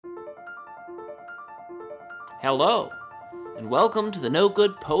Hello, and welcome to the No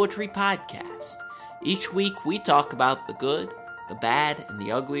Good Poetry Podcast. Each week we talk about the good, the bad, and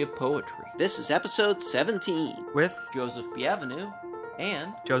the ugly of poetry. This is episode 17. With Joseph Bienvenu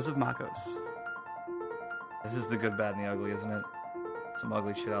and Joseph Makos. This is the good, bad, and the ugly, isn't it? Some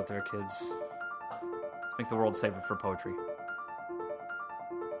ugly shit out there, kids. Let's make the world safer for poetry.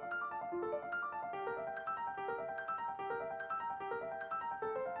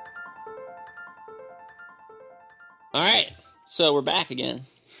 All right, so we're back again.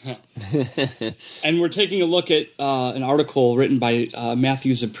 And we're taking a look at an article written by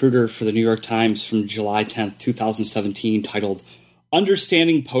Matthew Zapruder for the New York Times from July 10th, 2017, titled,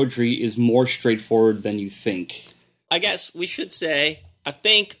 "Understanding Poetry is More Straightforward Than You Think." I guess we should say, I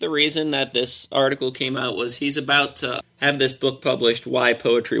think the reason that this article came out was he's about to have this book published, Why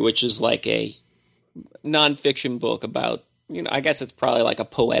Poetry, which is like a nonfiction book about, I guess it's probably like a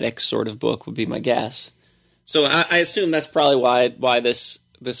poetic sort of book would be my guess. So I assume that's probably why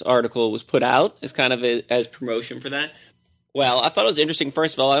this article was put out, as kind of as promotion for that. Well, I thought it was interesting.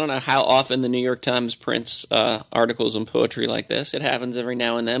 First of all, I don't know how often the New York Times prints articles on poetry like this. It happens every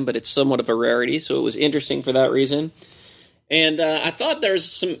now and then, but it's somewhat of a rarity, so it was interesting for that reason. And I thought there's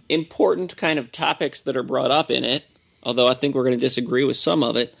some important kind of topics that are brought up in it, although I think we're going to disagree with some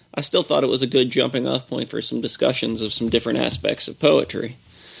of it. I still thought it was a good jumping-off point for some discussions of some different aspects of poetry.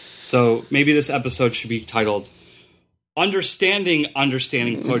 So maybe this episode should be titled, Understanding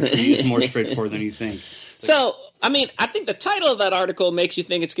Poetry is More Straightforward Than You Think. So, I think the title of that article makes you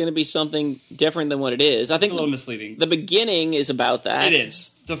think it's going to be something different than what it is. I think it's a little misleading. The beginning is about that. It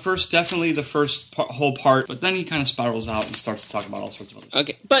is. Definitely the first whole part, but then he kind of spirals out and starts to talk about all sorts of other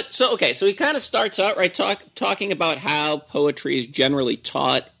stuff. Okay. So he kind of starts out, right, talking about how poetry is generally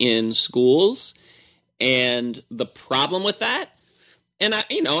taught in schools and the problem with that. And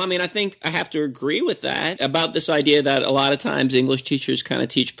I think I have to agree with that about this idea that a lot of times English teachers kind of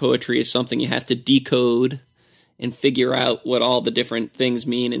teach poetry as something you have to decode and figure out what all the different things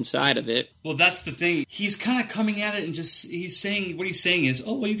mean inside of it. Well, that's the thing. He's kind of coming at it and he's saying is,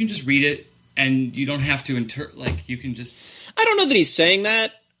 oh, well, you can just read it and you don't have to you can just... I don't know that he's saying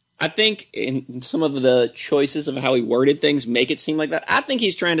that. I think in some of the choices of how he worded things make it seem like that. I think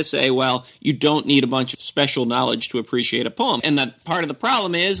he's trying to say, well, you don't need a bunch of special knowledge to appreciate a poem. And that part of the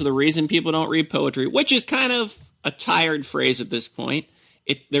problem is the reason people don't read poetry, which is kind of a tired phrase at this point.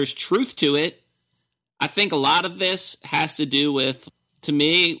 There's truth to it. I think a lot of this has to do with, to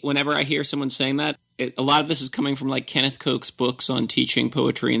me, whenever I hear someone saying that, a lot of this is coming from like Kenneth Koch's books on teaching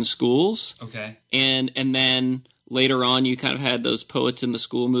poetry in schools. Okay. And then... later on, you kind of had those poets in the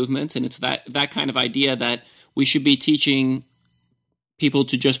school movement, and it's that kind of idea that we should be teaching people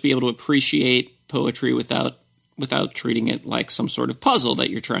to just be able to appreciate poetry without treating it like some sort of puzzle that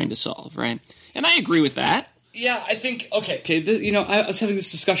you're trying to solve, right? And I agree with that. Yeah, I think okay. I was having this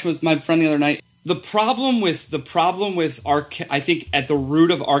discussion with my friend the other night. The problem with our, I think at the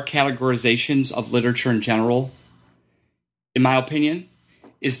root of our categorizations of literature in general, in my opinion,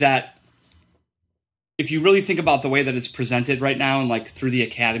 is that if you really think about the way that it's presented right now and like through the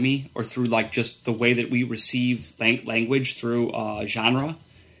academy or through like just the way that we receive language through genre,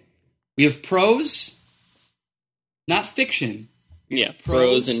 we have prose, not fiction. Yeah,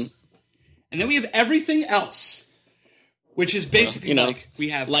 prose and then we have everything else, which is basically we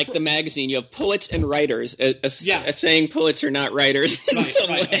have... Like the magazine, you have poets and writers, saying poets are not writers in some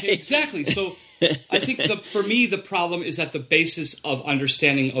way. Okay, exactly, so... I think for me, the problem is at the basis of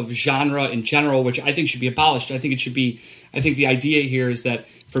understanding of genre in general, which I think should be abolished. I think the idea here is that,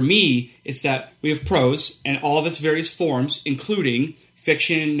 for me, it's that we have prose and all of its various forms, including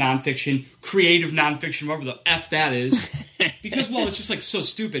fiction, nonfiction, creative nonfiction, whatever the F that is. Because, well, it's just like so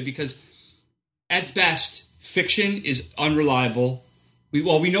stupid because at best, fiction is unreliable. We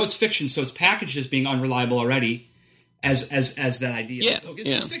know it's fiction, so it's packaged as being unreliable already. As that idea. Yeah,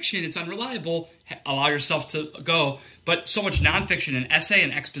 it's just fiction, it's unreliable, allow yourself to go. But so much nonfiction and essay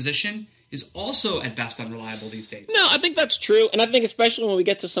and exposition is also at best unreliable these days. No, I think that's true. And I think especially when we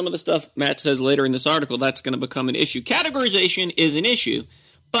get to some of the stuff Matt says later in this article, that's going to become an issue. Categorization is an issue.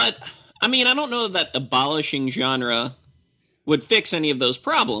 But, I don't know that abolishing genre would fix any of those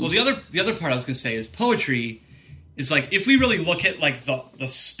problems. Well, the other part I was going to say is poetry... is like, if we really look at like the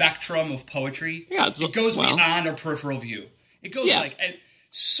spectrum of poetry, it goes beyond our peripheral view. It goes and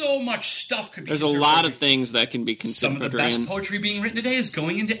so much stuff could be. There's a lot of things that can be considered. Some of the best poetry being written today is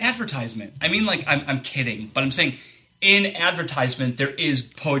going into advertisement. I'm kidding, but I'm saying in advertisement there is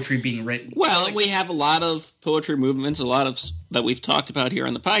poetry being written. Well, we have a lot of poetry movements, a lot of that we've talked about here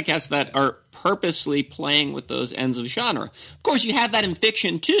on the podcast that are purposely playing with those ends of genre. Of course, you have that in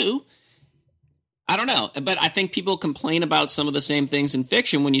fiction too. I don't know, but I think people complain about some of the same things in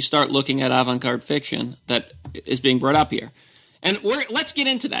fiction when you start looking at avant-garde fiction that is being brought up here. And let's get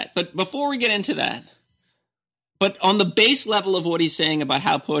into that. But before we get into that, but on the base level of what he's saying about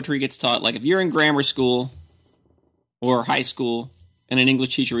how poetry gets taught, like if you're in grammar school or high school and an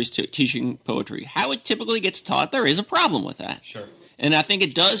English teacher is teaching poetry, how it typically gets taught, there is a problem with that. Sure. And I think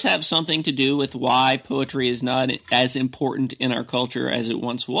it does have something to do with why poetry is not as important in our culture as it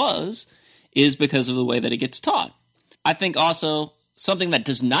once was, is because of the way that it gets taught. I think also something that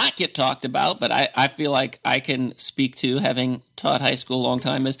does not get talked about, but I feel like I can speak to, having taught high school a long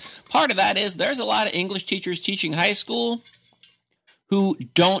time, is part of that is there's a lot of English teachers teaching high school who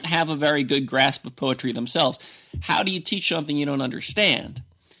don't have a very good grasp of poetry themselves. How do you teach something you don't understand?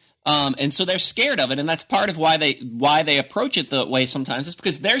 And so they're scared of it, and that's part of why they approach it that way sometimes. It's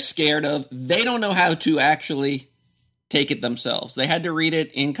because they're scared of, they don't know how to actually take it themselves. They had to read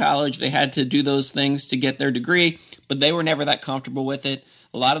it in college. They had to do those things to get their degree, but they were never that comfortable with it.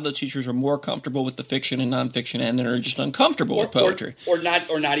 A lot of the teachers are more comfortable with the fiction and nonfiction end and are just uncomfortable with poetry. Or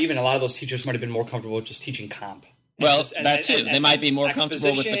not even. A lot of those teachers might have been more comfortable with just teaching comp. Well, that too. They might be more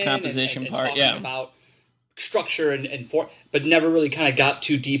comfortable with the composition part. Yeah. About structure and but never really kind of got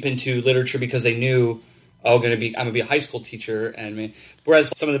too deep into literature because they knew, I'm going to be a high school teacher.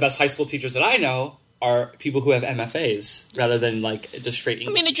 Whereas some of the best high school teachers that I know are people who have MFAs rather than like just straight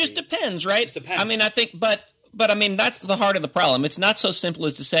English. I mean, it just depends, right? It depends. I mean, I think, but I mean, that's the heart of the problem. It's not so simple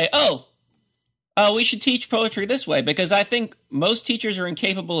as to say, we should teach poetry this way, because I think most teachers are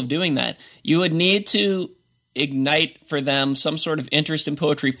incapable of doing that. You would need to ignite for them some sort of interest in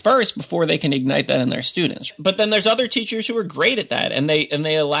poetry first before they can ignite that in their students. But then there's other teachers who are great at that, and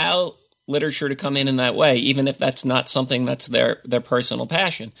they allow literature to come in that way, even if that's not something that's their personal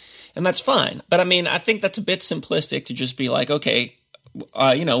passion. And that's fine. But I mean, I think that's a bit simplistic to just be like, okay,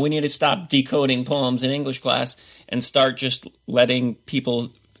 we need to stop decoding poems in English class and start just letting people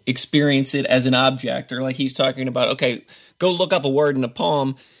experience it as an object. Or like he's talking about, okay, go look up a word in a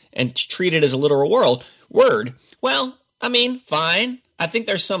poem and treat it as a literal word. Well, I mean, fine. I think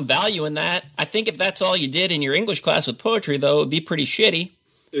there's some value in that. I think if that's all you did in your English class with poetry, though, it would be pretty shitty.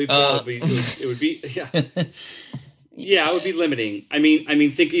 It would be, yeah. Yeah, it would be limiting. I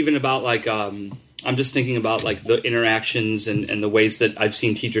mean, think even about like, I'm just thinking about like the interactions and the ways that I've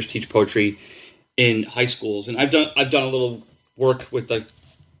seen teachers teach poetry in high schools. And I've done a little work with the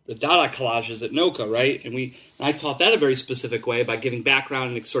Dada collages at NOCA, right? And I taught that a very specific way by giving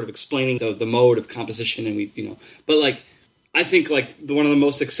background and sort of explaining the mode of composition. And but like, I think like one of the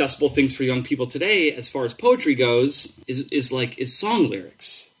most accessible things for young people today, as far as poetry goes, is song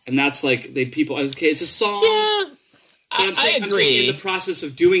lyrics. And that's like okay, it's a song. Yeah, I agree. I'm saying in the process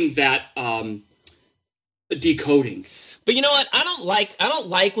of doing that decoding. But you know what? I don't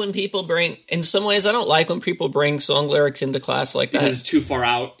like when people bring, in some ways, I don't like when people bring song lyrics into class like that. Because it's too far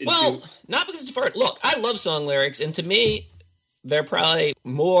out. Not because it's too far. Look, I love song lyrics, and to me, they're probably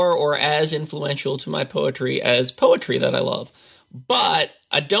more or as influential to my poetry as poetry that I love. But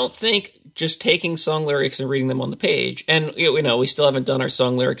I don't think just taking song lyrics and reading them on the page, and we still haven't done our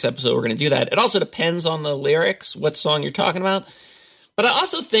song lyrics episode, we're going to do that. It also depends on the lyrics, what song you're talking about. But I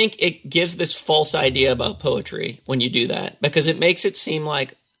also think it gives this false idea about poetry when you do that, because it makes it seem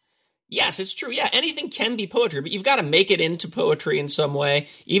like, yes, it's true. Yeah, anything can be poetry, but you've got to make it into poetry in some way,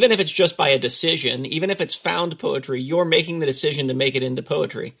 even if it's just by a decision, even if it's found poetry, you're making the decision to make it into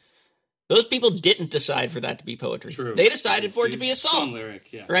poetry. Those people didn't decide for that to be poetry. True. They decided for it to be a song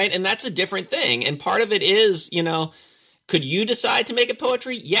lyric, yeah. Right? And that's a different thing. And part of it is, could you decide to make it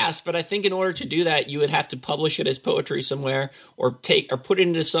poetry? Yes, but I think in order to do that, you would have to publish it as poetry somewhere, or put it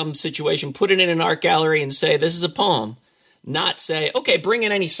into some situation, put it in an art gallery and say, this is a poem. Not say, okay, bring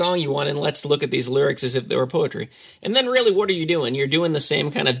in any song you want and let's look at these lyrics as if they were poetry. And then really, what are you doing? You're doing the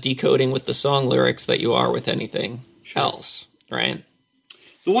same kind of decoding with the song lyrics that you are with anything else, right?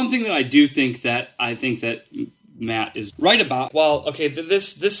 The one thing that I do think that Matt is right about. Well, okay,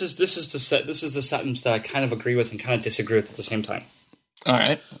 this is the sentence that I kind of agree with and kind of disagree with at the same time. All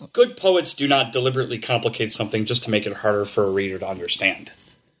right. Good poets do not deliberately complicate something just to make it harder for a reader to understand.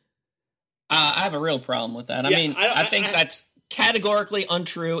 I have a real problem with that. Yeah, I think that's categorically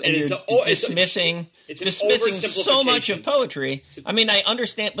untrue, and you're dismissing so much of poetry. I mean, I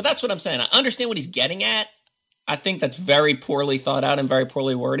understand, but that's what I'm saying. I understand what he's getting at. I think that's very poorly thought out and very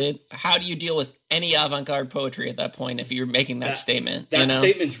poorly worded. How do you deal with any avant-garde poetry at that point if you're making that statement? That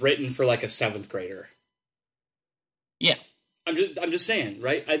statement's written for like a 7th grader. Yeah. I'm just saying,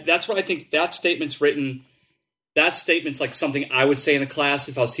 right? That's what I think that statement's written. That statement's like something I would say in a class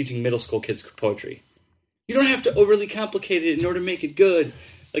if I was teaching middle school kids poetry. You don't have to overly complicate it in order to make it good.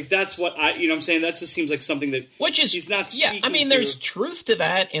 Like, that's what you know what I'm saying? That just seems like something that he's not speaking I mean, to. there's truth to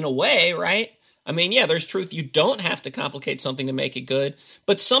that in a way, right? I mean, yeah, there's truth. You don't have to complicate something to make it good,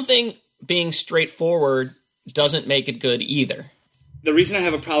 but something being straightforward doesn't make it good either. The reason I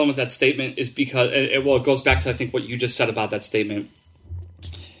have a problem with that statement is because, it goes back to, I think, what you just said about that statement,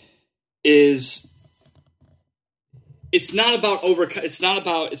 is it's not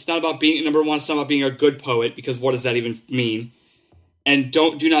about being, number one, it's not about being a good poet, because what does that even mean? And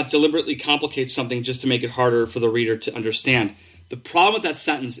do not deliberately complicate something just to make it harder for the reader to understand. The problem with that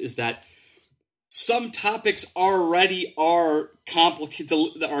sentence is that some topics already are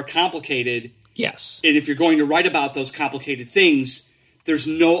complicated. Yes. And if you're going to write about those complicated things, there's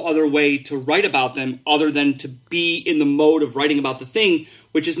no other way to write about them other than to be in the mode of writing about the thing,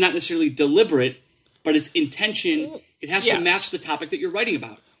 which is not necessarily deliberate, but its intention. It has to match the topic that you're writing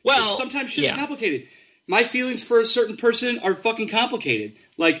about. Well, sometimes shit's complicated. My feelings for a certain person are fucking complicated.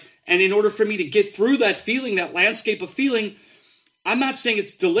 And in order for me to get through that feeling, that landscape of feeling, I'm not saying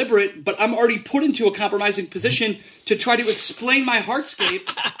it's deliberate, but I'm already put into a compromising position to try to explain my heartscape.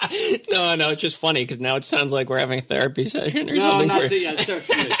 No, it's just funny because now it sounds like we're having a therapy session or something. No, it's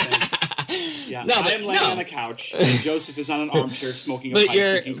therapeutic. Thanks. Yeah, I am laying on a couch, and Joseph is on an armchair smoking a pipe,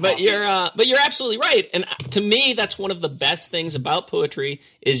 drinking coffee. But you're absolutely right. And to me, that's one of the best things about poetry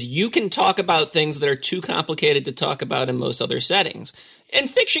is you can talk about things that are too complicated to talk about in most other settings. And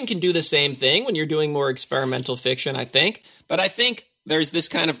fiction can do the same thing when you're doing more experimental fiction, I think. But I think there's this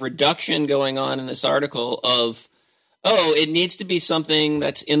kind of reduction going on in this article of, it needs to be something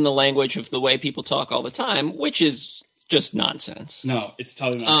that's in the language of the way people talk all the time, which is just nonsense. No, it's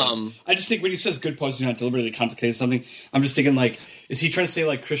totally nonsense. I just think when he says good poets do not deliberately complicate something, I'm just thinking, is he trying to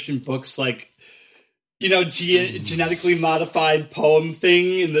say, Christian books, genetically modified poem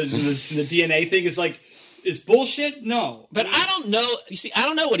thing in the DNA thing is bullshit? No. But I don't know. You see, I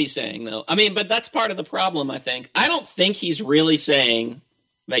don't know what he's saying, though. I mean, but that's part of the problem, I think. I don't think he's really saying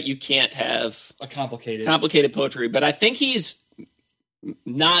that you can't have a complicated poetry, but I think he's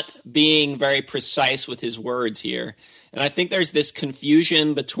not being very precise with his words here. And I think there's this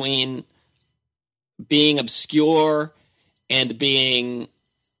confusion between being obscure and being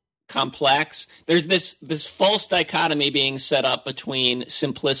complex. There's this false dichotomy being set up between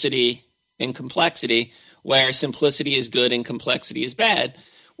simplicity and complexity, where simplicity is good and complexity is bad,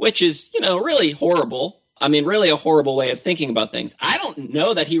 which is, really horrible. I mean, really a horrible way of thinking about things. I don't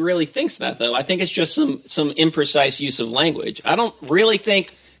know that he really thinks that, though. I think it's just some imprecise use of language. I don't really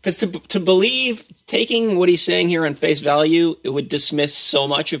think, because to believe, taking what he's saying here on face value, it would dismiss so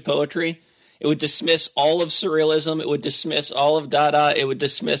much of poetry. It would dismiss all of surrealism. It would dismiss all of Dada. It would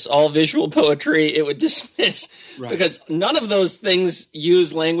dismiss all visual poetry. It would dismiss, because none of those things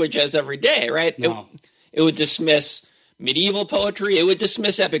use language as every day, right? No. It would dismiss medieval poetry. It would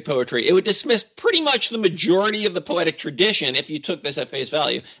dismiss epic poetry. It would dismiss pretty much the majority of the poetic tradition if you took this at face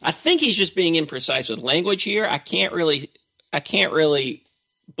value. I think he's just being imprecise with language here. I can't really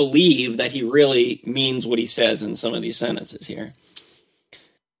believe that he really means what he says in some of these sentences here.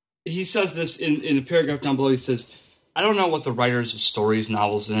 He says this in a paragraph down below. He says, I don't know what the writers of stories,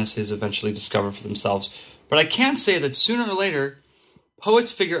 novels, and essays eventually discover for themselves, but I can say that sooner or later,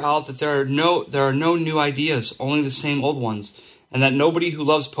 poets figure out that there are no new ideas, only the same old ones, and that nobody who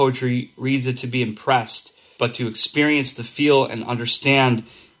loves poetry reads it to be impressed, but to experience the feel and understand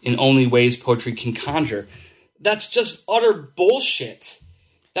in only ways poetry can conjure. That's just utter bullshit.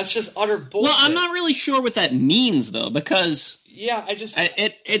 That's just utter bullshit. Well, I'm not really sure what that means, though, because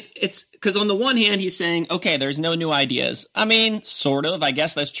it's because on the one hand he's saying, okay, there's no new ideas. I mean, sort of. I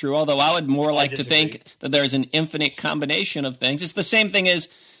guess that's true. Although I would more like to think that there's an infinite combination of things. It's the same thing as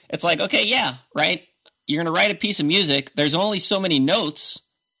it's like, okay, yeah, right. You're going to write a piece of music. There's only so many notes,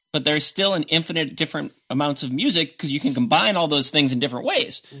 but there's still an infinite different amounts of music because you can combine all those things in different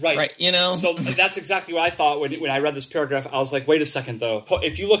ways. Right. So that's exactly what I thought when I read this paragraph. I was like, wait a second, though.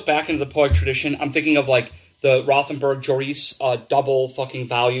 If you look back into the poetic tradition, I'm thinking of the Rothenberg Joris double fucking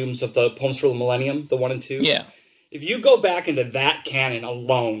volumes of the Poems for the Millennium, the 1 and 2. Yeah. If you go back into that canon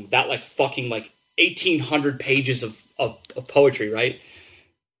alone, that 1,800 pages of poetry, right?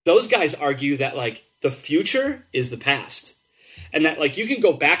 Those guys argue that the future is the past. And that you can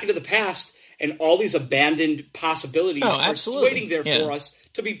go back into the past and all these abandoned possibilities are waiting there for us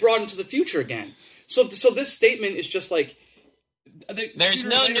to be brought into the future again. So this statement is just there's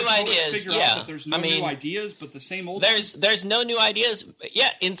no new ideas. Yeah, there's no new ideas, but the same old. There's no new ideas. Yeah,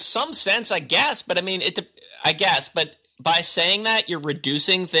 in some sense, I guess. But I mean, But by saying that, you're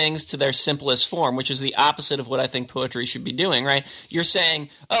reducing things to their simplest form, which is the opposite of what I think poetry should be doing. Right? You're saying,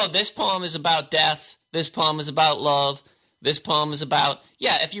 oh, this poem is about death. This poem is about love. this poem is about,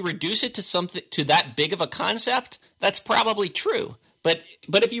 yeah, if you reduce it to something, to that big of a concept, that's probably true. But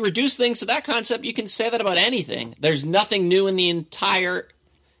if you reduce things to that concept, you can say that about anything. There's nothing new in the entire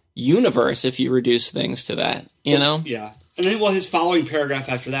universe if you reduce things to that, you know? Yeah. And then, his following paragraph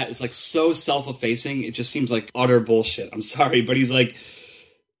after that is like so self-effacing, it just seems like utter bullshit. I'm sorry, but he's like,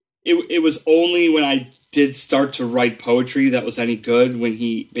 it was only when I did start to write poetry that was any good, when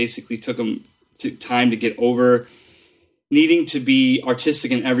he basically took him time to get over needing to be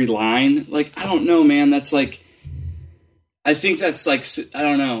artistic in every line. Like, I don't know, man. That's like, I think that's like, I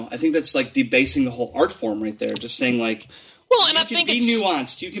don't know. I think that's like debasing the whole art form right there. Just saying like, well, and I think it's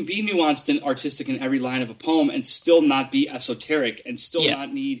nuanced. You can be nuanced and artistic in every line of a poem and still not be esoteric and still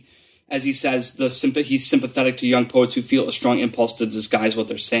not need, as he says, he's sympathetic to young poets who feel a strong impulse to disguise what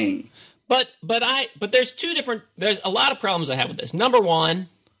they're saying. But there's a lot of problems I have with this. Number one,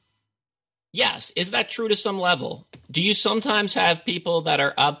 yes, is that true to some level? Do you sometimes have people that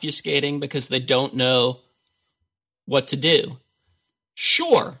are obfuscating because they don't know what to do?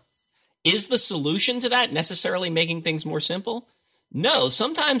 Sure. Is the solution to that necessarily making things more simple? No.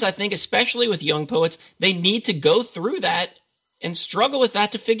 Sometimes I think, especially with young poets, they need to go through that and struggle with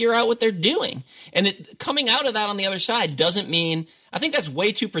that to figure out what they're doing. And coming out of that on the other side doesn't mean, I think that's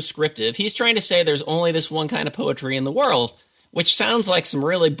way too prescriptive. He's trying to say there's only this one kind of poetry in the world, which sounds like some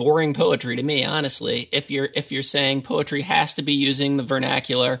really boring poetry to me, honestly. If you're saying poetry has to be using the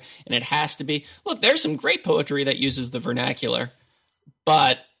vernacular and it has to be, look, there's some great poetry that uses the vernacular,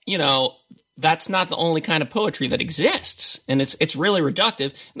 but you know, that's not the only kind of poetry that exists, and it's really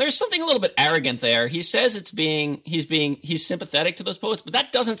reductive. And there's something a little bit arrogant there. He says he's sympathetic to those poets, but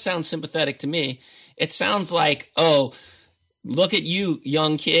that doesn't sound sympathetic to me. It sounds like, oh, look at you,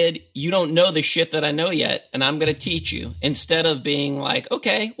 young kid, you don't know the shit that I know yet, and I'm going to teach you. Instead of being like,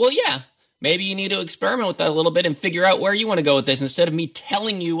 okay, well, yeah, maybe you need to experiment with that a little bit and figure out where you want to go with this, instead of me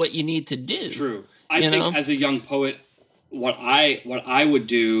telling you what you need to do. True. I think as a young poet, what I would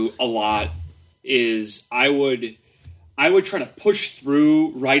do a lot is I would try to push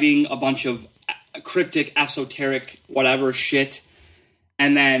through writing a bunch of cryptic, esoteric, whatever shit,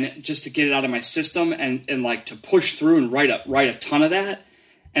 and then just to get it out of my system and like to push through and write a ton of that.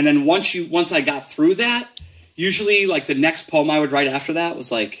 And then once I got through that, usually like the next poem I would write after that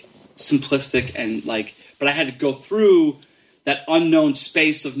was like simplistic and like, but I had to go through that unknown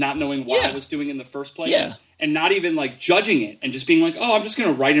space of not knowing what I was doing in the first place. Yeah. And not even like judging it and just being like, oh, I'm just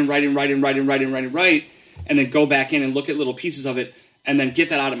going to write, and then go back in and look at little pieces of it and then get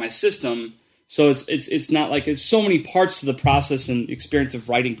that out of my system. So it's not like it's so many parts to the process and experience of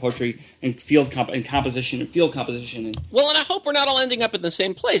writing poetry and composition and field composition. Well, and I hope we're not all ending up in the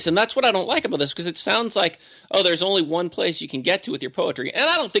same place. And that's what I don't like about this, because it sounds like, oh, there's only one place you can get to with your poetry. And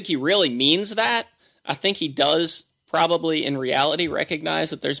I don't think he really means that. I think he does probably in reality recognize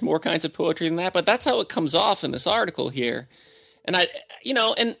that there's more kinds of poetry than that, but that's how it comes off in this article here. And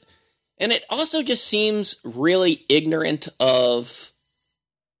and it also just seems really ignorant of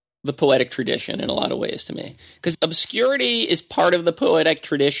the poetic tradition in a lot of ways to me. Because obscurity is part of the poetic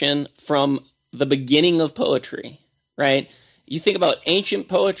tradition from the beginning of poetry, right? You think about ancient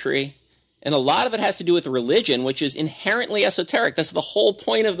poetry, and a lot of it has to do with religion, which is inherently esoteric. That's the whole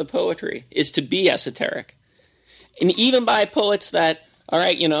point of the poetry, is to be esoteric. And even by poets that, all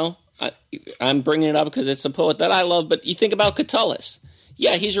right, I'm bringing it up because it's a poet that I love, but you think about Catullus.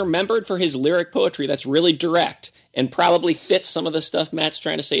 Yeah, he's remembered for his lyric poetry that's really direct and probably fits some of the stuff Matt's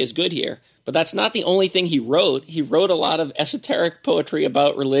trying to say is good here. But that's not the only thing he wrote. He wrote a lot of esoteric poetry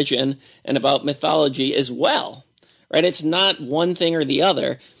about religion and about mythology as well, right? It's not one thing or the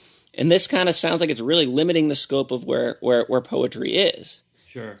other. And this kind of sounds like it's really limiting the scope of where poetry is.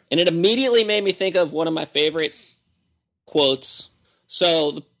 Sure. And it immediately made me think of one of my favorite quotes.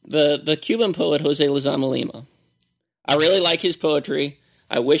 So the Cuban poet Jose Lezama Lima. I really like his poetry.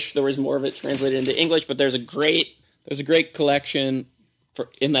 I wish there was more of it translated into English, but there's a great collection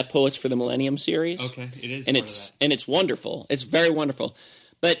in that Poets for the Millennium series. Okay, it is, and it's wonderful. It's very wonderful.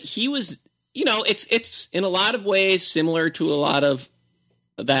 But he was, it's in a lot of ways similar to a lot of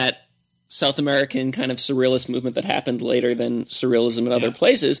that South American kind of surrealist movement that happened later than surrealism in other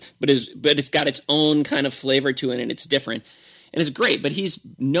places, but it's got its own kind of flavor to it, and it's different. And it's great, but he's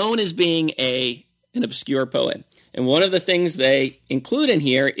known as being an obscure poet. And one of the things they include in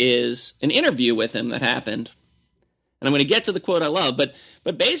here is an interview with him that happened. And I'm going to get to the quote I love, but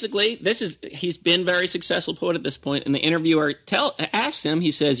basically, he's been a very successful poet at this point, and the interviewer asks him,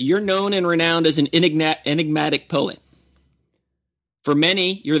 he says, "You're known and renowned as an enigmatic poet. For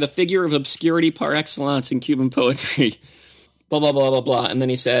many, you're the figure of obscurity par excellence in Cuban poetry." Blah, blah, blah, blah, blah. And then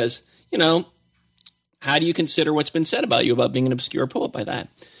he says, how do you consider what's been said about you about being an obscure poet by that?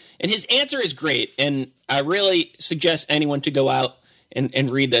 And his answer is great, and I really suggest anyone to go out and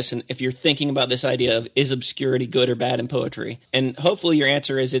read this, and if you're thinking about this idea of is obscurity good or bad in poetry, and hopefully your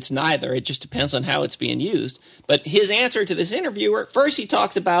answer is it's neither. It just depends on how it's being used. But his answer to this interviewer, first he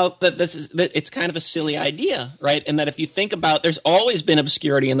talks about that it's kind of a silly idea, right? And that if you think about, there's always been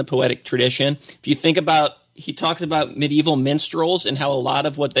obscurity in the poetic tradition. If you think about, he talks about medieval minstrels and how a lot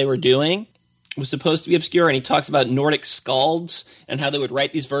of what they were doing was supposed to be obscure, and he talks about Nordic skalds and how they would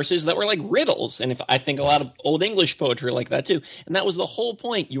write these verses that were like riddles, and I think a lot of Old English poetry like that too. And that was the whole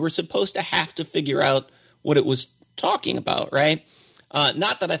point. You were supposed to have to figure out what it was talking about, right?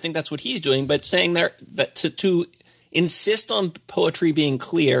 Not that I think that's what he's doing, but saying there that to insist on poetry being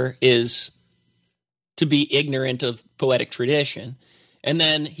clear is to be ignorant of poetic tradition. And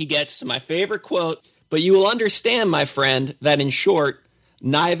then he gets to my favorite quote, "But you will understand, my friend, that in short,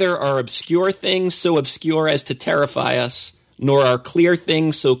 neither are obscure things so obscure as to terrify us, nor are clear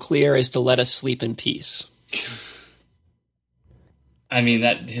things so clear as to let us sleep in peace." I mean,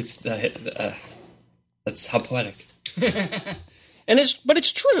 that hits the that's how poetic. But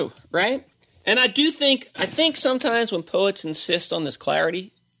it's true, right? And I think sometimes when poets insist on this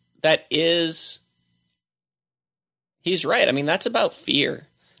clarity, he's right. I mean, that's about fear.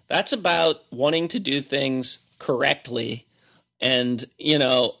 That's about wanting to do things correctly and,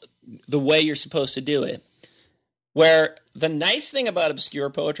 the way you're supposed to do it. Where the nice thing about obscure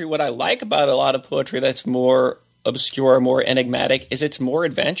poetry, what I like about a lot of poetry that's more obscure, more enigmatic, is it's more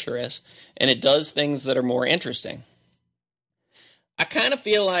adventurous, and it does things that are more interesting. I kind of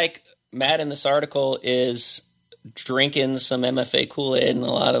feel like Matt in this article is drinking some MFA Kool-Aid in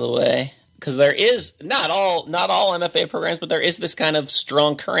a lot of the way. Because there is, not all MFA programs, but there is this kind of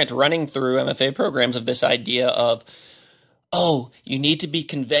strong current running through MFA programs of this idea of, you need to be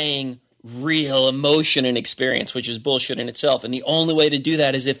conveying real emotion and experience, which is bullshit in itself. And the only way to do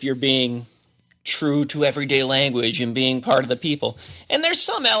that is if you're being true to everyday language and being part of the people. And there's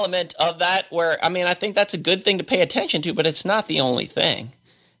some element of that where, I think that's a good thing to pay attention to, but it's not the only thing.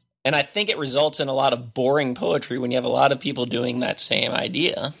 And I think it results in a lot of boring poetry when you have a lot of people doing that same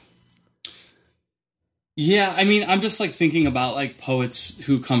idea. Yeah, I'm just thinking about poets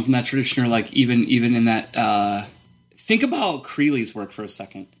who come from that tradition, or even in that. Think about Creeley's work for a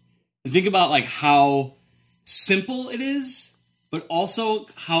second. Think about how simple it is, but also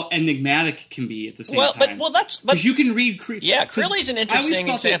how enigmatic it can be at the same time. But you can read Creeley. Yeah, Creeley's an interesting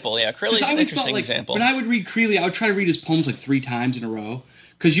example. Creeley's an interesting example. When I would read Creeley, I would try to read his poems 3 times in a row,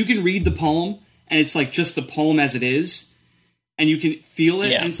 because you can read the poem and it's just the poem as it is, and you can feel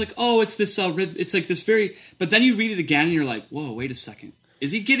it, and it's it's this it's this very. But then you read it again and you're like, whoa, wait a second,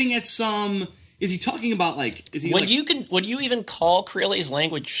 is he getting at some? Is he talking about is he? Would you even call Creeley's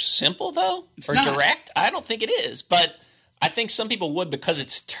language simple though, or not direct? I don't think it is, but I think some people would because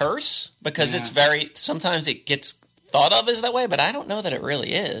it's terse, because it's very. Sometimes it gets thought of as that way, but I don't know that it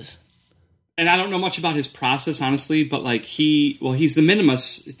really is. And I don't know much about his process, honestly, but he's the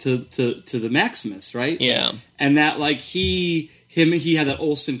minimus to the Maximus, right? Yeah, and that he had that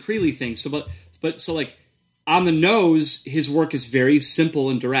Olson Creeley thing. So on the nose, his work is very simple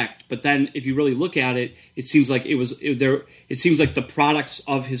and direct. But then, if you really look at it, it seems like It seems like the products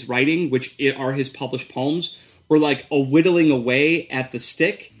of his writing, which are his published poems, were a whittling away at the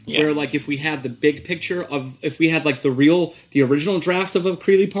stick. Yeah. Where if we had the big picture if we had the original draft of a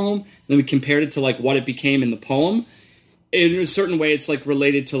Creeley poem, and then we compared it to what it became in the poem, in a certain way, it's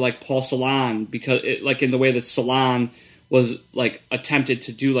related to Paul Celan, because in the way that Celan was attempted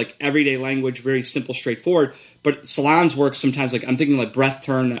to do everyday language, very simple, straightforward. But Celan's work sometimes, I'm thinking Breath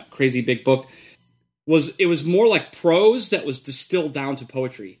Turn, that crazy big book, was more like prose that was distilled down to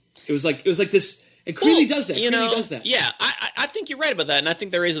poetry. It was this. And Creeley does that. Creeley does that. Yeah, I think you're right about that, and I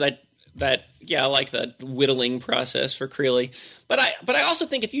think there is that. I like that whittling process for Creeley. But I also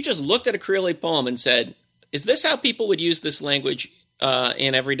think if you just looked at a Creeley poem and said, "Is this how people would use this language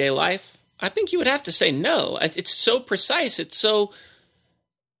in everyday life?" I think you would have to say no. It's so precise. It's so.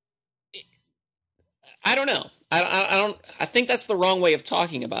 I don't know. I think that's the wrong way of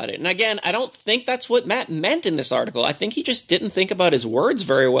talking about it. And again, I don't think that's what Matt meant in this article. I think he just didn't think about his words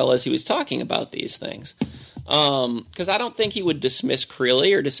very well as he was talking about these things. Because I don't think he would dismiss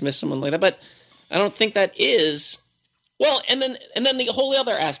Creeley or dismiss someone like that. But I don't think that is. Well, and then the whole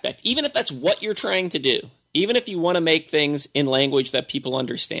other aspect, even if that's what you're trying to do, even if you want to make things in language that people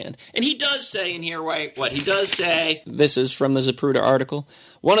understand. And he does say in here, right, what he does say, this is from the Zapruder article,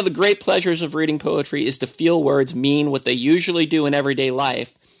 one of the great pleasures of reading poetry is to feel words mean what they usually do in everyday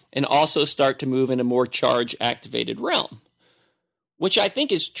life and also start to move in a more charge-activated realm. Which I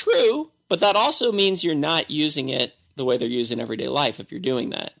think is true, But that also means you're not using it the way they're used in everyday life if you're doing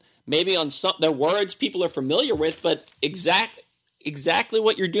that. Maybe on some, they're words people are familiar with, but exactly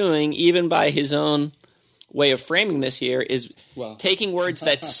what you're doing, even by his own way of framing this here, is taking words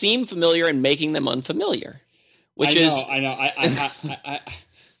that seem familiar and making them unfamiliar. I know.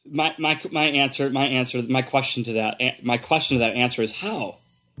 My question to that answer is how?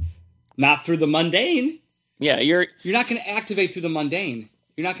 Not through the mundane. Yeah, you're not going to activate through the mundane.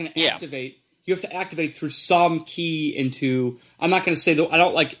 You're not going to activate. You have to activate through some key into. I'm not going to say I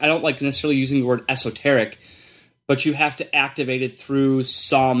don't like necessarily using the word esoteric, but you have to activate it through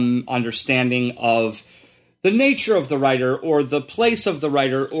some understanding of the nature of the writer, or the place of the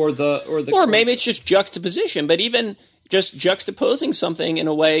writer, or maybe it's just juxtaposition. But even just juxtaposing something in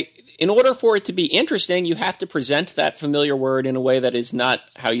a way, in order for it to be interesting, you have to present that familiar word in a way that is not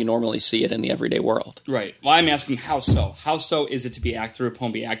how you normally see it in the everyday world. Right. Well, I'm asking how so. How so is it to be through a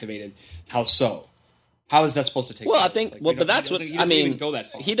poem be activated? How so? How is that supposed to take place? I think. But that's what I mean. Even go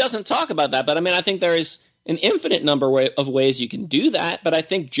that far. He doesn't talk about that, but I mean, I think there is an infinite number of ways you can do that. But I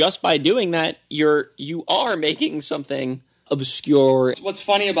think just by doing that, you are making something obscure. What's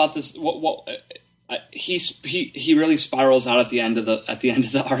funny about this? He really spirals out at the end of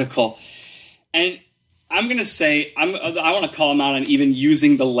the article, and I'm going to say I want to call him out on even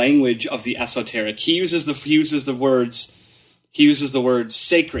using the language of the esoteric. He uses the words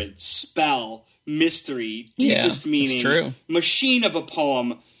sacred, spell, mystery, deepest meaning, machine of a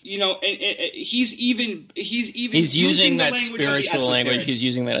poem. You know, and he's using that spiritual language. He's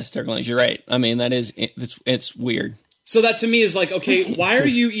using that esoteric language. You're right. I mean, it's weird. So that to me is like, okay, why are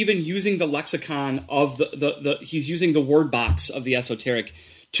you even using the lexicon of the he's using the word box of the esoteric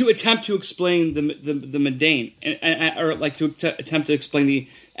to attempt to explain the mundane, or like to attempt to explain the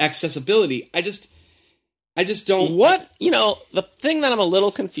accessibility? I just don't. The thing that I'm a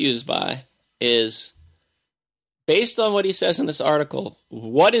little confused by is, based on what he says in this article,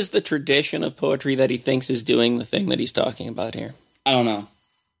 what is the tradition of poetry that he thinks is doing the thing that he's talking about here? I don't know.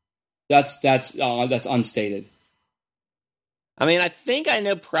 That's unstated. I mean, I think I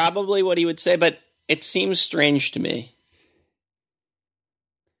know probably what he would say, but it seems strange to me.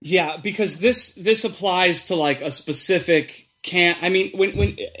 Yeah, because this applies to like a specific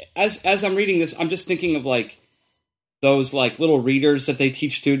when as I'm reading this, I'm just thinking of like those like little readers that they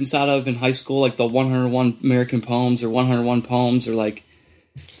teach students out of in high school, like the 101 American Poems or 101 Poems, or like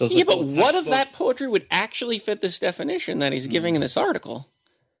those. Yeah, but what of that poetry would actually fit this definition that he's giving in this article?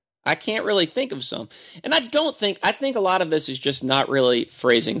 I can't really think of some. And I think a lot of this is just not really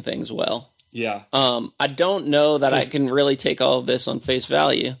phrasing things well. Yeah. I don't know that I can really take all of this on face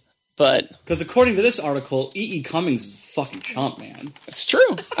value, but... Because according to this article, E.E. Cummings is a fucking chump, man. It's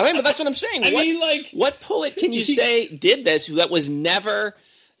true. I mean, but that's what I'm saying. What poet can you say did this that was never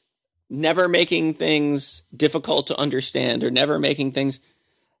making things difficult to understand, or never making things...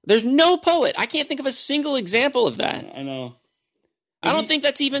 There's no poet. I can't think of a single example of that. I know. I don't think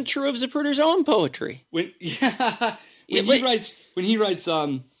that's even true of Zapruder's own poetry. When he writes,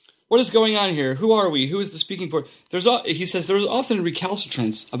 what is going on here? Who are we? Who is the speaking for? He says there's often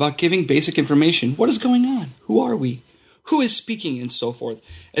recalcitrance about giving basic information. What is going on? Who are we? Who is speaking, and so forth?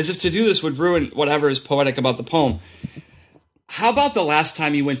 As if to do this would ruin whatever is poetic about the poem. How about the last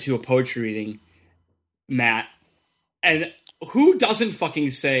time you went to a poetry reading, Matt? And who doesn't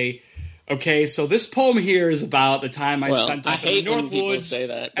fucking say, okay, so this poem here is about the time I spent up in the Northwoods, say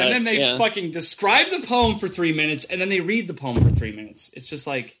that, and then they fucking describe the poem for 3 minutes, and then they read the poem for 3 minutes. It's just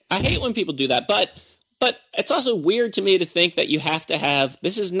like... I hate when people do that, but it's also weird to me to think that you have to have...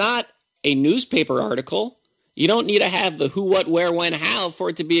 This is not a newspaper article. You don't need to have the who, what, where, when, how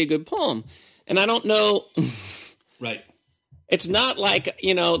for it to be a good poem. And I don't know... Right. It's not like,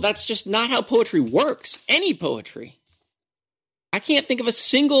 that's just not how poetry works. Any poetry. I can't think of a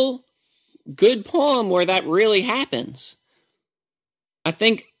single... good poem where that really happens.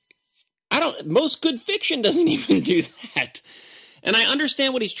 Most good fiction doesn't even do that. And I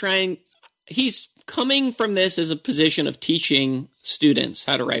understand what he's coming from this as a position of teaching students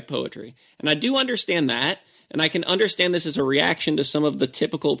how to write poetry. And I do understand that, and I can understand this as a reaction to some of the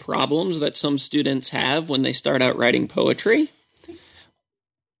typical problems that some students have when they start out writing poetry.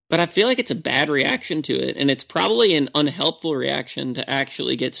 But I feel like it's a bad reaction to it, and it's probably an unhelpful reaction to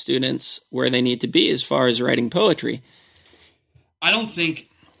actually get students where they need to be as far as writing poetry. I don't think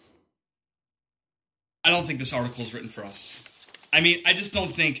this article is written for us. I mean, I just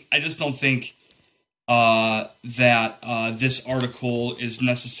don't think that this article is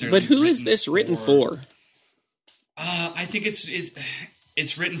necessarily. But who is this written for? I think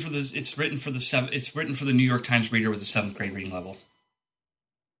it's written for the New York Times reader with a 7th grade reading level.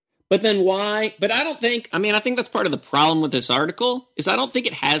 But then why? But I think that's part of the problem with this article, is I don't think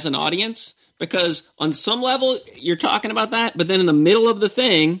it has an audience, because on some level you're talking about that, but then in the middle of the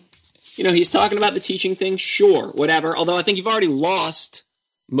thing, he's talking about the teaching thing, sure, whatever. Although I think you've already lost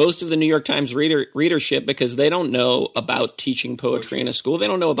most of the New York Times readership, because they don't know about teaching poetry in a school. They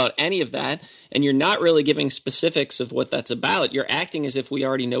don't know about any of that, and you're not really giving specifics of what that's about. You're acting as if we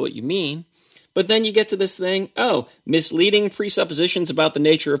already know what you mean. But then you get to this thing, misleading presuppositions about the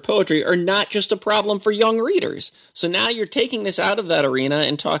nature of poetry are not just a problem for young readers. So now you're taking this out of that arena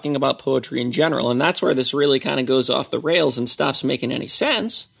and talking about poetry in general, and that's where this really kind of goes off the rails and stops making any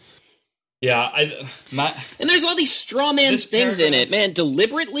sense. Yeah, and there's all these straw man things in it, man,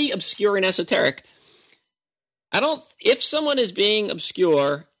 deliberately obscure and esoteric. If someone is being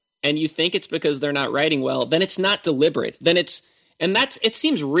obscure and you think it's because they're not writing well, then it's not deliberate. It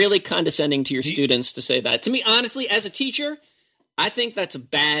seems really condescending to your students to say that. To me, honestly, as a teacher, I think that's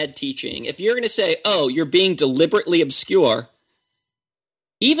bad teaching. If you're going to say, you're being deliberately obscure,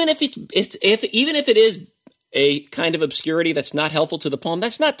 even if it is a kind of obscurity that's not helpful to the poem,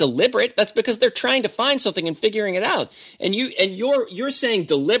 that's not deliberate. That's because they're trying to find something and figuring it out. And you're saying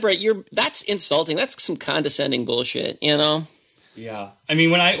deliberate. That's insulting. That's some condescending bullshit, Yeah, I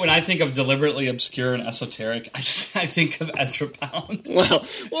mean, when I think of deliberately obscure and esoteric, I think of Ezra Pound. Well,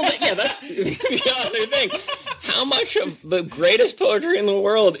 yeah, that's the other thing. How much of the greatest poetry in the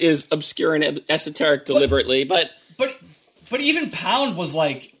world is obscure and esoteric deliberately? But even Pound was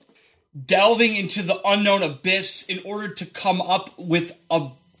like delving into the unknown abyss in order to come up with a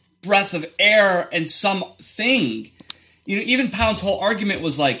breath of air and something. Even Pound's whole argument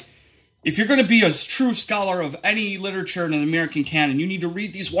was like, if you're going to be a true scholar of any literature in an American canon, you need to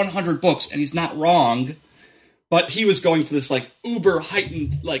read these 100 books, and he's not wrong. But he was going for this like uber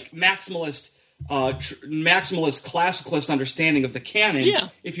heightened, like maximalist classicalist understanding of the canon. Yeah.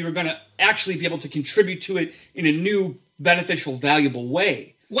 If you were going to actually be able to contribute to it in a new, beneficial, valuable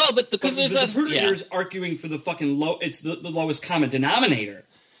way. Well, but because the Zapruder here is arguing for the fucking it's the lowest common denominator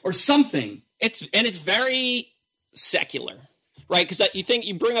or something. It's very secular. Right, because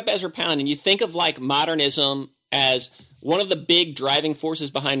you bring up Ezra Pound and you think of like modernism as one of the big driving forces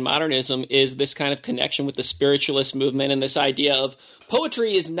behind modernism is this kind of connection with the spiritualist movement and this idea of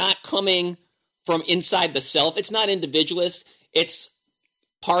poetry is not coming from inside the self. It's not individualist. It's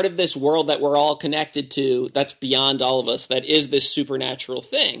part of this world that we're all connected to that's beyond all of us, that is this supernatural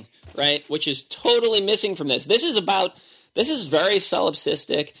thing, right? Which is totally missing from this. This is very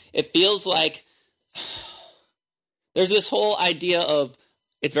solipsistic. It feels like there's this whole idea of,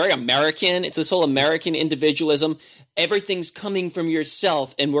 it's very American. It's this whole American individualism. Everything's coming from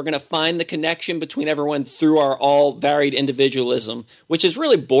yourself, and we're going to find the connection between everyone through our all varied individualism, which is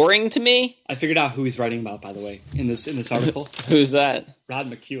really boring to me. I figured out who he's writing about, by the way, in this article. Who's that?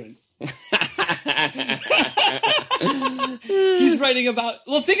 Rod McEwen. He's writing about.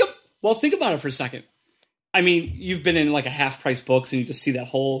 Think about it for a second. I mean, you've been in like a Half Price Books, and you just see that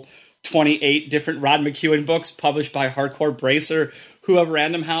whole 28 different Rod McEwen books published by Hardcore Bracer, whoever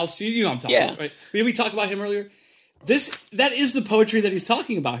Random House. You know what I'm talking about, right? Did we talk about him earlier? That is the poetry that he's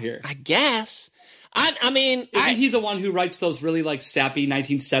talking about here. I guess. I mean, isn't he the one who writes those really like sappy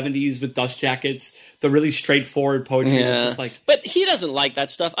 1970s with dust jackets, the really straightforward poetry? Yeah. Just like, but he doesn't like that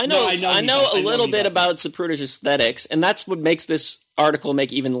stuff. I know a little bit about Zapruder's aesthetics, and that's what makes this article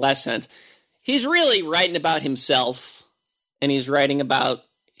make even less sense. He's really writing about himself, and he's writing about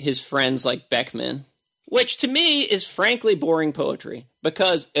his friends like Beckman, which to me is frankly boring poetry,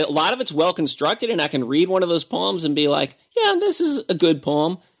 because a lot of it's well constructed, and I can read one of those poems and be like, yeah, this is a good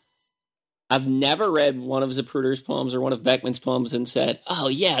poem. I've never read one of Zapruder's poems or one of Beckman's poems and said, oh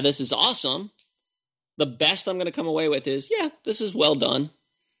yeah, this is awesome. The best I'm going to come away with is, yeah, this is well done.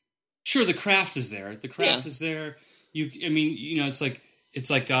 Sure, the craft is there. The craft is there. It's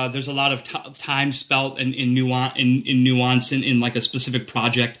like there's a lot of time spent in nuance in like a specific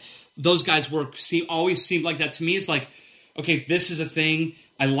project. Those guys' work always seemed like that to me. It's like, okay, this is a thing.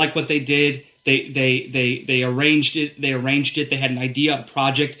 I like what they did. They arranged it. They had an idea, a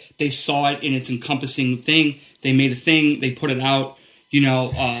project. They saw it in its encompassing thing. They made a thing. They put it out.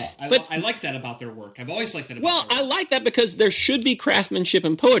 I like that about their work. I've always liked that about their work. Well, I like that because there should be craftsmanship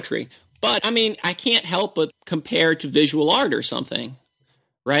in poetry. But, I mean, I can't help but compare to visual art or something,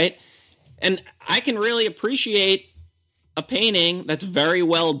 right? And I can really appreciate a painting that's very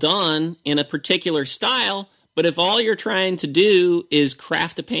well done in a particular style, but if all you're trying to do is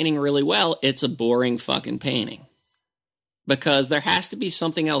craft a painting really well, it's a boring fucking painting. because there has to be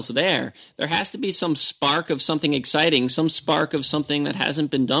something else there. There has to be some spark of something exciting, some spark of something that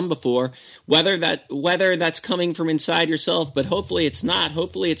hasn't been done before, whether that's coming from inside yourself, but hopefully it's not.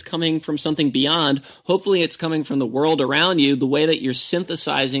 Hopefully it's coming from something beyond. Hopefully it's coming from the world around you, the way that you're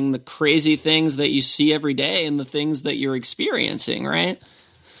synthesizing the crazy things that you see every day and the things that you're experiencing, right?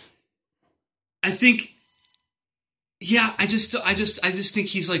 I think, yeah, I just think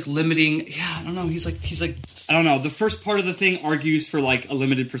he's like limiting. Yeah, I don't know. He's like, I don't know. The first part of the thing argues for like a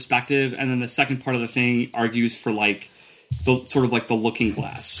limited perspective, and then the second part of the thing argues for like the sort of like the looking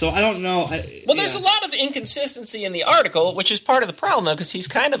glass. So I don't know. There's a lot of inconsistency in the article, which is part of the problem, though, because he's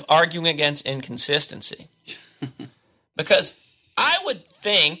kind of arguing against inconsistency. Because I would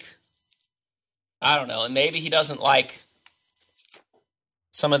think, I don't know, and maybe he doesn't like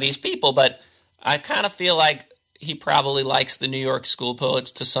some of these people, but I kind of feel like he probably likes the New York school poets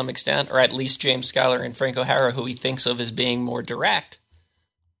to some extent, or at least James Schuyler and Frank O'Hara, who he thinks of as being more direct.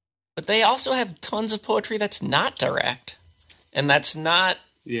 But they also have tons of poetry that's not direct. And that's not...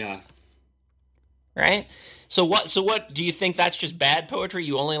 Yeah. Right? So what, do you think that's just bad poetry?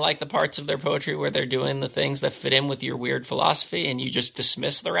 You only like the parts of their poetry where they're doing the things that fit in with your weird philosophy, and you just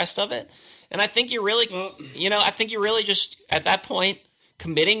dismiss the rest of it? And I think you're really, I think you're really just, at that point,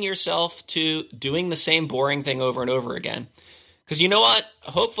 committing yourself to doing the same boring thing over and over again. Because you know what?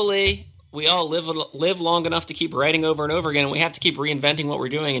 Hopefully we all live long enough to keep writing over and over again, and we have to keep reinventing what we're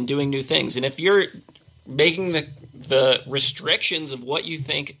doing and doing new things. And if you're making the restrictions of what you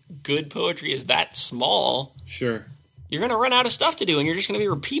think good poetry is that small, sure, you're going to run out of stuff to do, and you're just going to be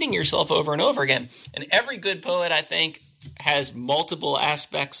repeating yourself over and over again. And every good poet, I think, has multiple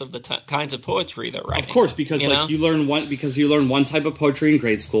aspects of the kinds of poetry they're writing. Of course, because you learn one type of poetry in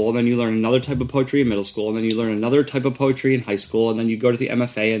grade school, and then you learn another type of poetry in middle school, and then you learn another type of poetry in high school, and then you go to the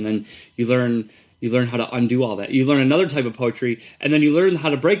MFA, and then you learn how to undo all that. You learn another type of poetry, and then you learn how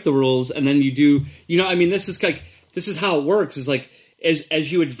to break the rules, and then you do. This is how it works. Is like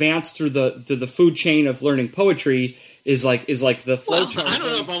as you advance through the food chain of learning poetry. Is like the flow chart. I don't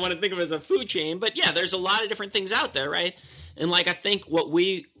know if I want to think of it as a food chain, but yeah, there's a lot of different things out there, right? And like I think what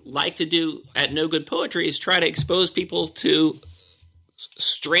we like to do at No Good Poetry is try to expose people to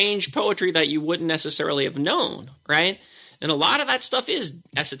strange poetry that you wouldn't necessarily have known, right? And a lot of that stuff is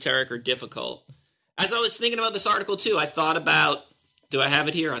esoteric or difficult. As I was thinking about this article too, I thought about, do I have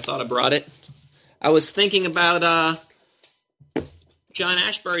it here? I thought I brought it. I was thinking about John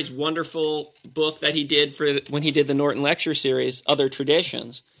Ashbery's wonderful book that he did for when he did the Norton Lecture Series, Other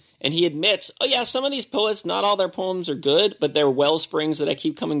Traditions. And he admits, oh yeah, some of these poets, not all their poems are good, but they're well springs that I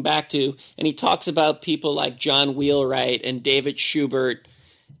keep coming back to. And he talks about people like John Wheelwright and David Schubert,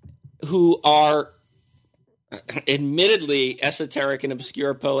 who are admittedly esoteric and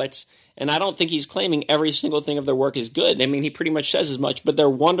obscure poets. And I don't think he's claiming every single thing of their work is good. I mean, he pretty much says as much, but they're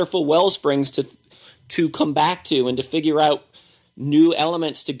wonderful well springs to come back to and to figure out new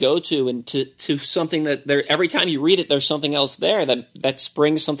elements to go to and to something that there, every time you read it, there's something else there that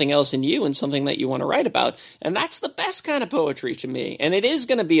springs something else in you and something that you want to write about. And that's the best kind of poetry to me. And it is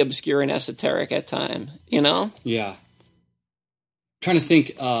going to be obscure and esoteric at time, you know? Yeah. I'm trying to think,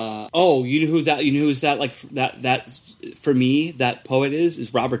 you know who's that, like, that's for me, that poet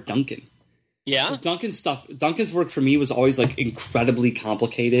is Robert Duncan. Yeah. Duncan's work for me was always like incredibly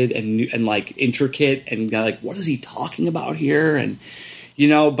complicated and like intricate and like, what is he talking about here? And you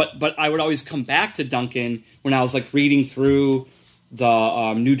know, but I would always come back to Duncan when I was like reading through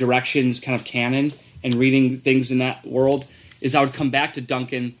the New Directions kind of canon and reading things in that world. Is I would come back to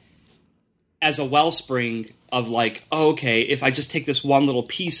Duncan as a wellspring of like, oh, okay, if I just take this one little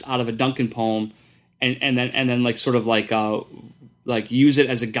piece out of a Duncan poem and then like sort of like use it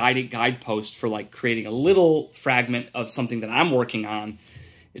as a guidepost for like creating a little fragment of something that I'm working on.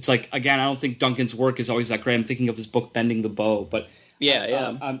 It's like, again, I don't think Duncan's work is always that great. I'm thinking of his book Bending the Bow, but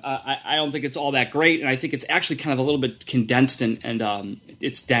I don't think it's all that great, and I think it's actually kind of a little bit condensed and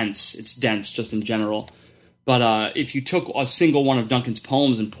it's dense. It's dense just in general. But if you took a single one of Duncan's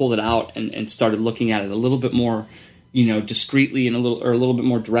poems and pulled it out and started looking at it a little bit more, you know, discreetly and a little bit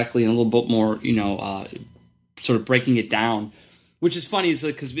more directly and a little bit more, you know, sort of breaking it down. Which is funny, is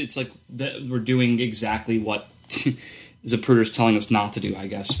because it's like we're doing exactly what Zapruder's telling us not to do, I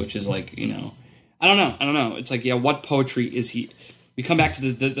guess. Which is like, you know, I don't know. It's like, yeah, what poetry is he? We come back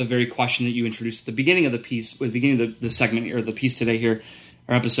to the very question that you introduced at the beginning of the piece, the beginning of the segment or the piece today here,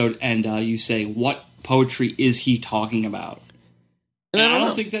 our episode, and you say, what poetry is he talking about? And I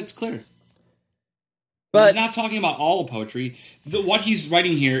don't think that's clear. But he's not talking about all of poetry. What he's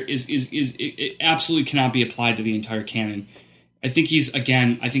writing here is it absolutely cannot be applied to the entire canon. I think he's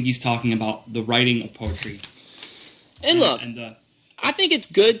talking about the writing of poetry. And look, I think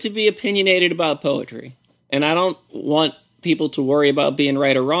it's good to be opinionated about poetry, and I don't want people to worry about being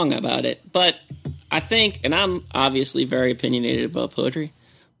right or wrong about it. But I think, and I'm obviously very opinionated about poetry,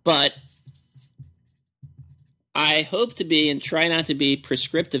 but I hope to be and try not to be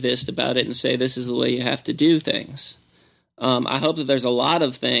prescriptivist about it and say this is the way you have to do things. I hope that there's a lot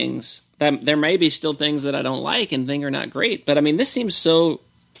of things that there may be still things that I don't like and think are not great. But I mean, this seems so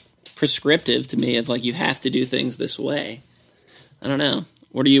prescriptive to me of like you have to do things this way. I don't know.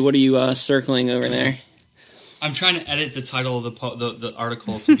 What are you circling over there? I'm trying to edit the title of the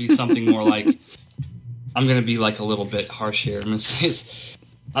article to be something more like. I'm going to be like a little bit harsh here.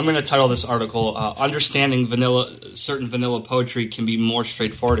 I'm going to title this article "Understanding Certain Vanilla Poetry Can Be More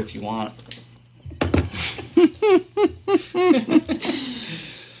Straightforward If You Want."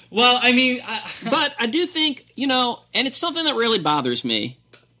 Well, I mean, but I do think, and it's something that really bothers me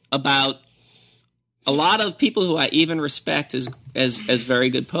about a lot of people who I even respect as very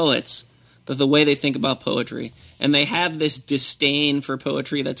good poets, that the way they think about poetry, and they have this disdain for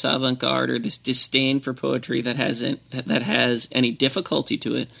poetry that's avant-garde, or this disdain for poetry that has any difficulty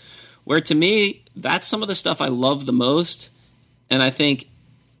to it, where to me, that's some of the stuff I love the most, and I think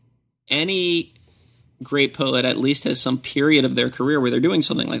any great poet at least has some period of their career where they're doing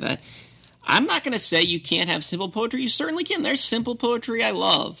something like that. I'm not going to say you can't have simple poetry. You certainly can. There's simple poetry I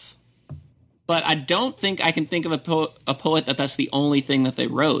love. But I don't think I can think of a poet that's the only thing that they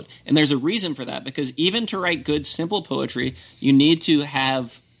wrote. And there's a reason for that, because even to write good, simple poetry, you need to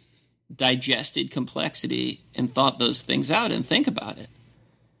have digested complexity and thought those things out and think about it.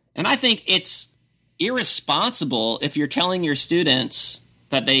 And I think it's irresponsible if you're telling your students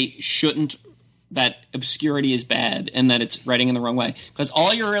that that obscurity is bad and that it's writing in the wrong way. Because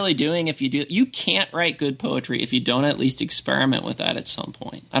all you're really doing, you can't write good poetry if you don't at least experiment with that at some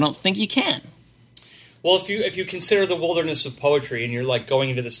point. I don't think you can. Well, if you consider the wilderness of poetry, and you're like going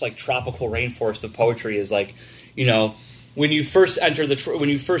into this like tropical rainforest of poetry, is like, when you first enter the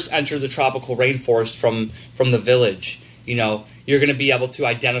tropical rainforest from the village, you're going to be able to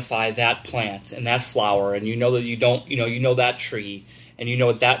identify that plant and that flower, and that you don't, you that tree, and you know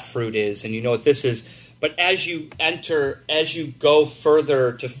what that fruit is, and you know what this is. But as you go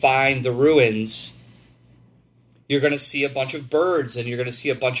further to find the ruins, you're going to see a bunch of birds, and you're going to see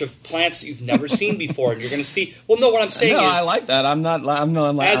a bunch of plants that you've never seen before, and you're going to see. Well, no, what I'm saying is, I like that. I'm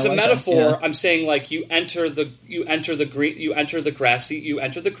as a metaphor. Yeah. I'm saying like you enter the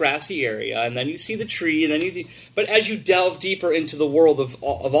grassy area, and then you see the tree, and then you see. But as you delve deeper into the world of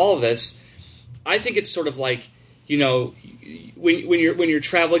all of this, I think it's sort of like when you're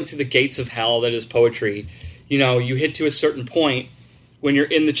traveling through the gates of hell that is poetry, you hit to a certain point. When you're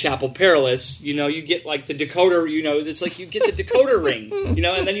in the Chapel Perilous, you get like the decoder, it's like you get the decoder ring,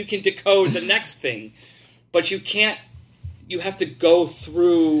 and then you can decode the next thing. But you have to go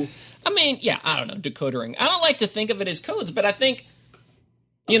through. I mean, yeah, I don't know, decoder ring. I don't like to think of it as codes, but I think,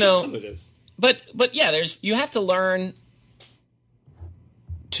 Some it is. But yeah, you have to learn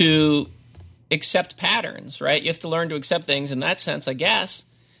to accept patterns, right? You have to learn to accept things in that sense, I guess.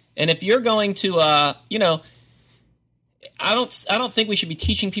 And if you're going to, I don't think we should be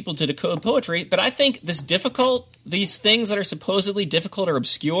teaching people to decode poetry, but I think these things that are supposedly difficult or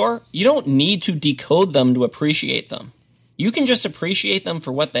obscure, you don't need to decode them to appreciate them. You can just appreciate them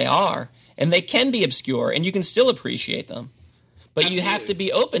for what they are, and they can be obscure, and you can still appreciate them. But Absolutely. You have to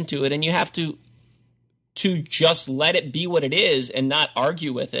be open to it, and you have to just let it be what it is and not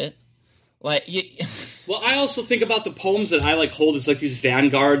argue with it. Well, I also think about the poems that I hold as these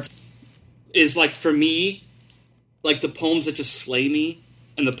vanguards. Is for me. The poems that just slay me,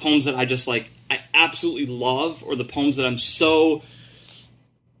 and the poems that I just I absolutely love, or the poems that I'm so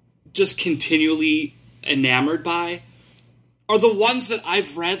just continually enamored by, are the ones that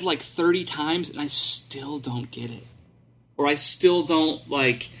I've read 30 times and I still don't get it. Or I still don't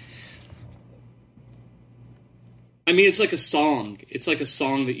I mean, it's like a song. It's like a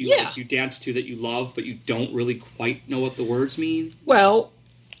song that you dance to, that you love, but you don't really quite know what the words mean. Well,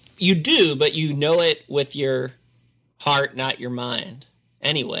 you do, but you know it with your heart, not your mind.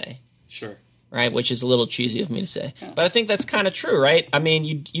 Anyway. Sure. Right? Which is a little cheesy of me to say. Yeah. But I think that's kind of true, right? I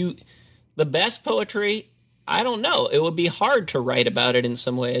mean, the best poetry, I don't know. It would be hard to write about it in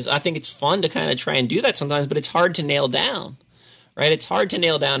some ways. I think it's fun to kind of try and do that sometimes, but it's hard to nail down. Right? It's hard to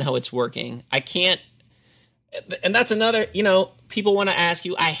nail down how it's working. I can't. And that's another, people want to ask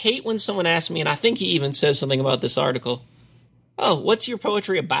you. I hate when someone asks me, and I think he even says something about this article. Oh, what's your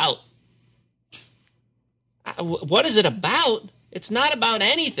poetry about? What is it about? It's not about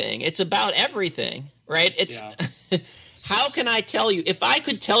anything. It's about everything, right? How can I tell you? If I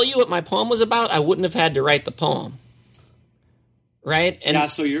could tell you what my poem was about, I wouldn't have had to write the poem. right? And yeah,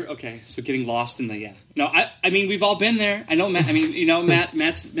 so you're okay. So getting lost in the No, I mean we've all been there. I know Matt. I mean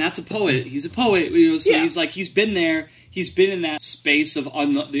Matt's a poet. He's a poet. So he's been there. He's been in that space of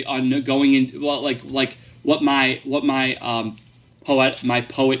going in. Well, like what my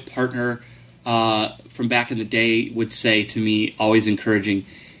poet partner from back in the day would say to me, always encouraging.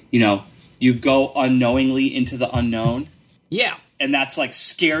 You go unknowingly into the unknown. Yeah, and that's like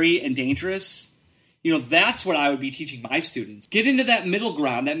scary and dangerous. That's what I would be teaching my students. Get into that middle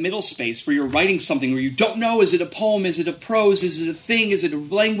ground, that middle space where you're writing something where you don't know, is it a poem, is it a prose, is it a thing, is it a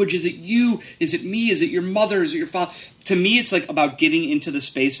language, is it you, is it me, is it your mother, is it your father? To me, it's like about getting into the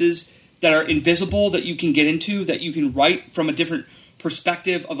spaces that are invisible, that you can get into, that you can write from a different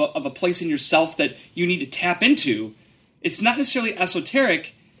perspective of a place in yourself that you need to tap into. It's not necessarily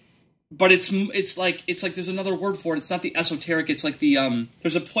esoteric, but it's like there's another word for it. It's not the esoteric. It's like the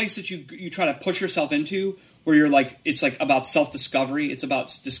there's a place that you try to push yourself into where you're like, it's like about self-discovery. It's about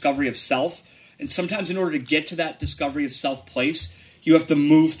discovery of self. And sometimes in order to get to that discovery of self place, you have to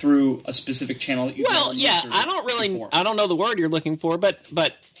move through a specific channel that you I don't know the word you're looking for, but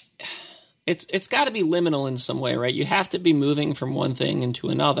it's got to be liminal in some way, right? You have to be moving from one thing into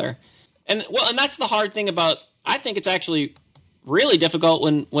another. And that's the hard thing about, I think it's actually really difficult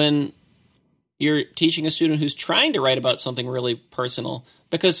when you're teaching a student who's trying to write about something really personal,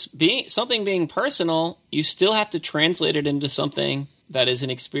 because being personal, you still have to translate it into something that is an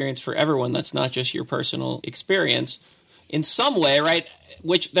experience for everyone. That's not just your personal experience in some way, right?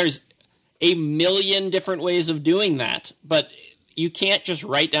 Which there's a million different ways of doing that, but you can't just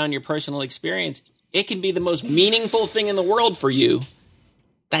write down your personal experience. It can be the most meaningful thing in the world for you.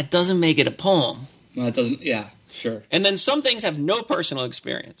 That doesn't make it a poem. No, it doesn't. Yeah. Sure. And then some things have no personal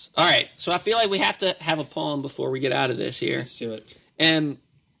experience. All right, so I feel like we have to have a poem before we get out of this here. Let's do it. And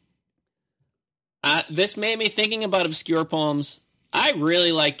this made me thinking about obscure poems. I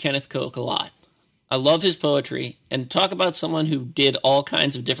really like Kenneth Koch a lot. I love his poetry. And talk about someone who did all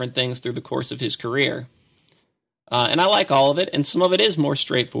kinds of different things through the course of his career. And I like all of it, and some of it is more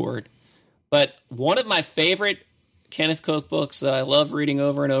straightforward. But one of my favorite Kenneth Koch books that I love reading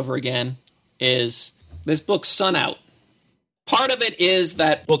over and over again is this book, Sun Out. Part of it is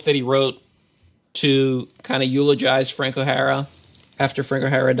that book that he wrote to kind of eulogize Frank O'Hara after Frank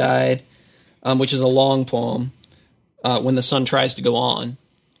O'Hara died, which is a long poem, When the Sun Tries to Go On.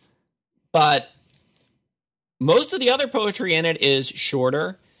 But most of the other poetry in it is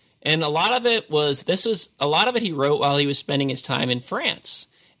shorter, and a lot of it he wrote while he was spending his time in France.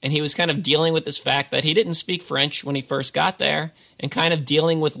 And he was kind of dealing with this fact that he didn't speak French when he first got there, and kind of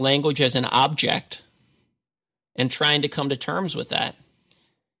dealing with language as an object and trying to come to terms with that.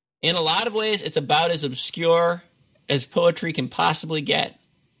 In a lot of ways, it's about as obscure as poetry can possibly get.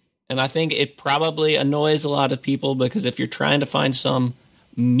 And I think it probably annoys a lot of people, because if you're trying to find some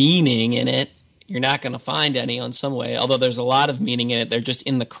meaning in it, you're not going to find any on some way. Although there's a lot of meaning in it, they're just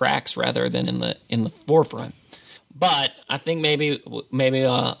in the cracks rather than in the forefront. But I think maybe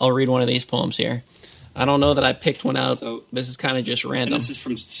I'll read one of these poems here. I don't know that I picked one out. So, this is kind of just random. This is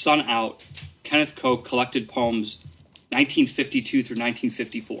from Sun Out, Kenneth Koch, collected poems, 1952 through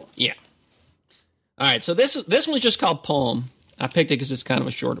 1954. Yeah. All right, so this one's just called Poem. I picked it because it's kind of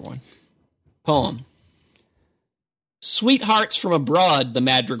a shorter one. Poem. Sweethearts from abroad, the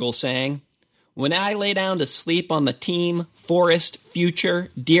madrigal sang. When I lay down to sleep on the team, forest, future,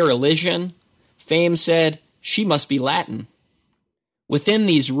 dear Elysian, fame said, she must be Latin. Within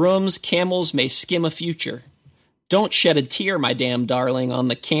these rooms, camels may skim a future. Don't shed a tear, my damn darling, on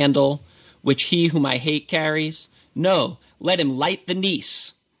the candle which he whom I hate carries. No, let him light the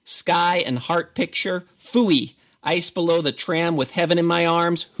Nice. Sky and heart picture, phooey. Ice below the tram with heaven in my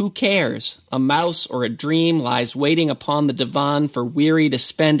arms, who cares? A mouse or a dream lies waiting upon the divan for weary to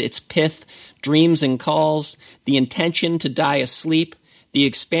spend its pith, dreams and calls, the intention to die asleep, the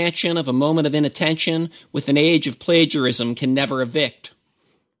expansion of a moment of inattention with an age of plagiarism can never evict.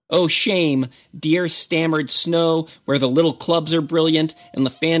 Oh, shame, dear stammered snow, where the little clubs are brilliant, and the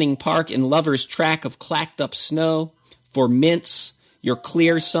fanning park in lover's track of clacked-up snow. For mints, your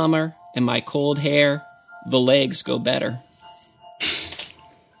clear summer, and my cold hair, the legs go better.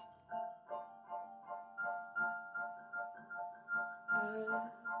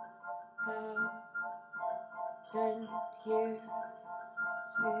 Sent here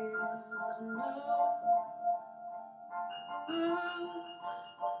to know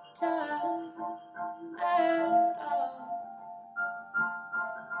time at all.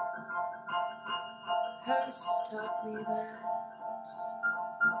 Hearst taught me that.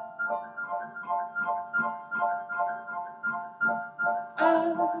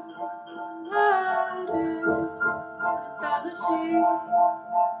 Mythology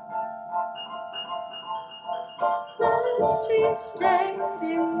endlessly staring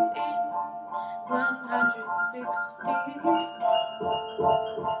in 160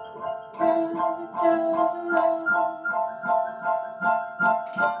 characters alone.